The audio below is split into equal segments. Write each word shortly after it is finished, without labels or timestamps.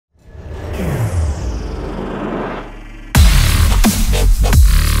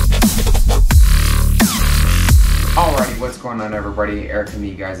going on, everybody? Eric and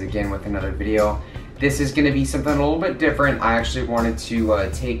me guys again with another video. This is going to be something a little bit different. I actually wanted to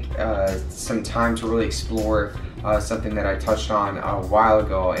take some time to really explore something that I touched on a while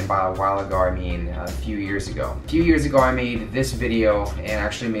ago, and by a while ago I mean a few years ago. A few years ago I made this video, and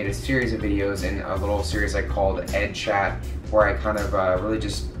actually made a series of videos in a little series I called Ed Chat, where I kind of really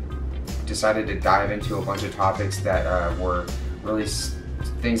just decided to dive into a bunch of topics that were really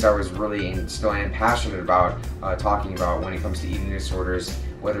things I was really and still am passionate about talking about when it comes to eating disorders,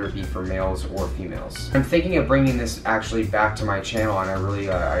 whether it be for males or females. I'm thinking of bringing this actually back to my channel, and I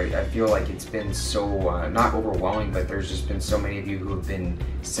really I feel like it's been so not overwhelming, but there's just been so many of you who have been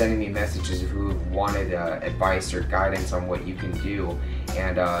sending me messages who have wanted advice or guidance on what you can do,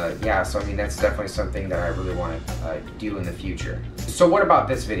 and yeah, so I mean that's definitely something that I really want to do in the future. So what about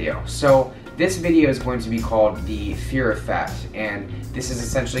this video? So this video is going to be called The Fear of Fat, and this is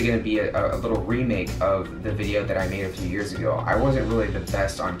essentially going to be a little remake of the video that I made a few years ago. I wasn't really the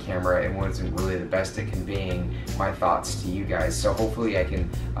best on camera and wasn't really the best at conveying my thoughts to you guys, so hopefully I can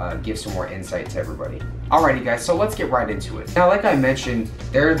give some more insight to everybody. Alrighty guys, so let's get right into it. Now, like I mentioned,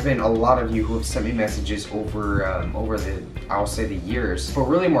 there have been a lot of you who have sent me messages over I'll say the years, but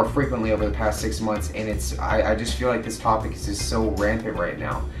really more frequently over the past 6 months, and I just feel like this topic is just so rampant right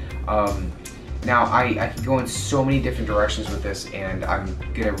now. Now, I could go in so many different directions with this, and I'm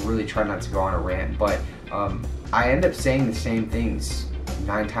gonna really try not to go on a rant, but I end up saying the same things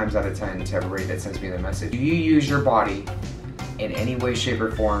 9 times out of 10 to everybody that sends me the message. Do you use your body in any way, shape,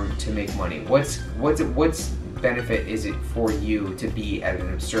 or form to make money? What's benefit is it for you to be at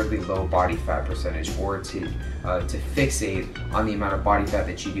an absurdly low body fat percentage, or to fixate on the amount of body fat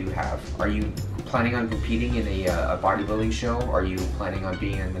that you do have? Are you planning on competing in a bodybuilding show? Are you planning on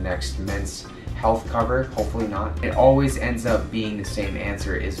being in the next Men's Health cover? Hopefully not. It always ends up being the same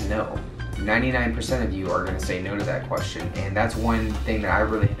answer, is no. 99% of you are going to say no to that question, and that's one thing that I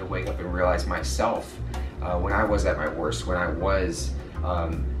really had to wake up and realize myself when I was at my worst, when I was,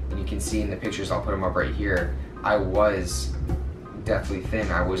 and you can see in the pictures, I'll put them up right here, I was deathly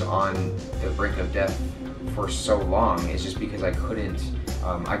thin. I was on the brink of death for so long. It's just because I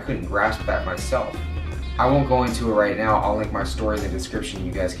couldn't grasp that myself. I won't go into it right now. I'll link my story in the description.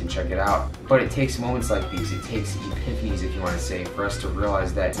 You guys can check it out. But it takes moments like these, it takes epiphanies, if you want to say, for us to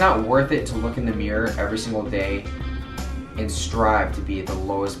realize that it's not worth it to look in the mirror every single day and strive to be at the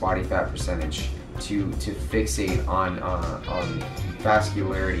lowest body fat percentage, to fixate on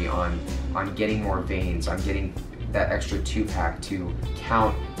vascularity, on getting more veins, on getting that extra 2-pack, to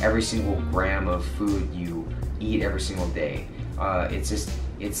count every single gram of food you eat every single day.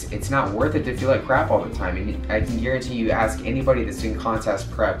 It's not worth it to feel like crap all the time. And I can guarantee you, ask anybody that's in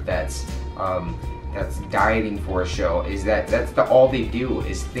contest prep that's dieting for a show, is that's all they do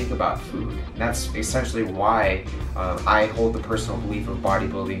is think about food. And that's essentially why I hold the personal belief of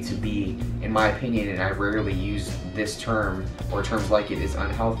bodybuilding to be, in my opinion, and I rarely use this term or terms like it, is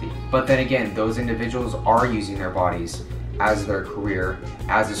unhealthy. But then again, those individuals are using their bodies as their career,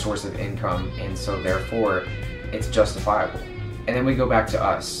 as a source of income, and so therefore it's justifiable. And then we go back to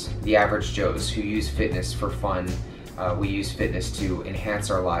us, the average Joes, who use fitness for fun. We use fitness to enhance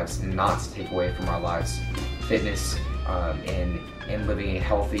our lives and not to take away from our lives. Fitness and living a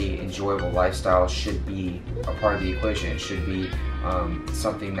healthy, enjoyable lifestyle should be a part of the equation. It should be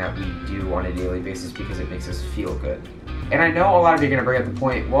something that we do on a daily basis because it makes us feel good. And I know a lot of you are going to bring up the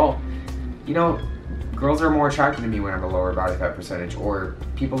point, well, you know, girls are more attracted to me when I'm a lower body fat percentage, or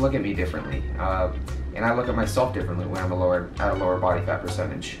people look at me differently. And I look at myself differently when I'm at a lower body fat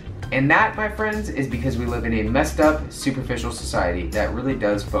percentage. And that, my friends, is because we live in a messed up, superficial society that really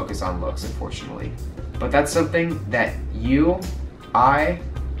does focus on looks, unfortunately. But that's something that you, I,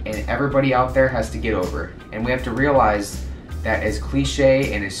 and everybody out there has to get over. And we have to realize that, as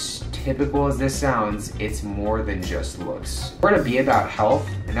cliche and as typical as this sounds, it's more than just looks. We're to be about health,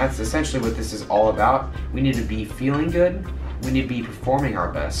 and that's essentially what this is all about. We need to be feeling good, we need to be performing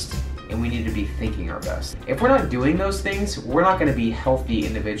our best, and we need to be thinking our best. If we're not doing those things, we're not gonna be healthy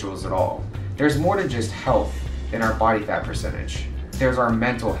individuals at all. There's more to just health than our body fat percentage. There's our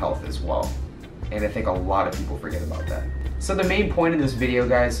mental health as well. And I think a lot of people forget about that. So the main point of this video,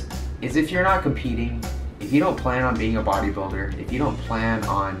 guys, is if you're not competing, if you don't plan on being a bodybuilder, if you don't plan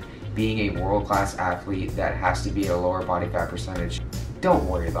on being a world-class athlete that has to be at a lower body fat percentage, don't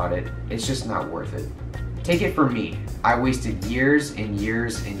worry about it. It's just not worth it. Take it from me. I wasted years and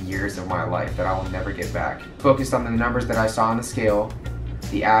years and years of my life that I will never get back. Focused on the numbers that I saw on the scale,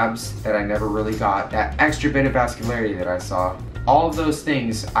 the abs that I never really got, that extra bit of vascularity that I saw. All of those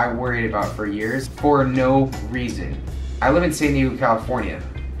things I worried about for years for no reason. I live in San Diego, California.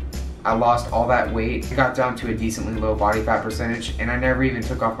 I lost all that weight, got down to a decently low body fat percentage, and I never even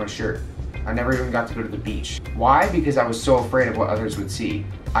took off my shirt. I never even got to go to the beach. Why? Because I was so afraid of what others would see.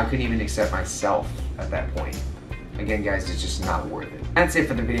 I couldn't even accept myself at that point. Again, guys, it's just not worth it. That's it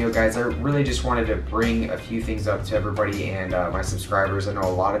for the video, guys. I really just wanted to bring a few things up to everybody and my subscribers. I know a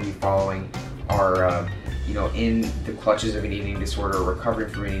lot of you following are you know, in the clutches of an eating disorder, recovering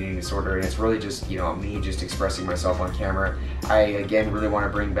from an eating disorder, and it's really just, you know, me just expressing myself on camera. I, again, really want to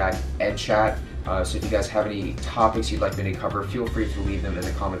bring back Ed Chat, so if you guys have any topics you'd like me to cover, feel free to leave them in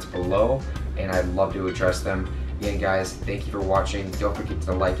the comments below, and I'd love to address them. Again, guys, thank you for watching. Don't forget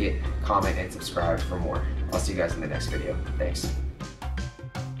to like it, comment, and subscribe for more. I'll see you guys in the next video. Thanks.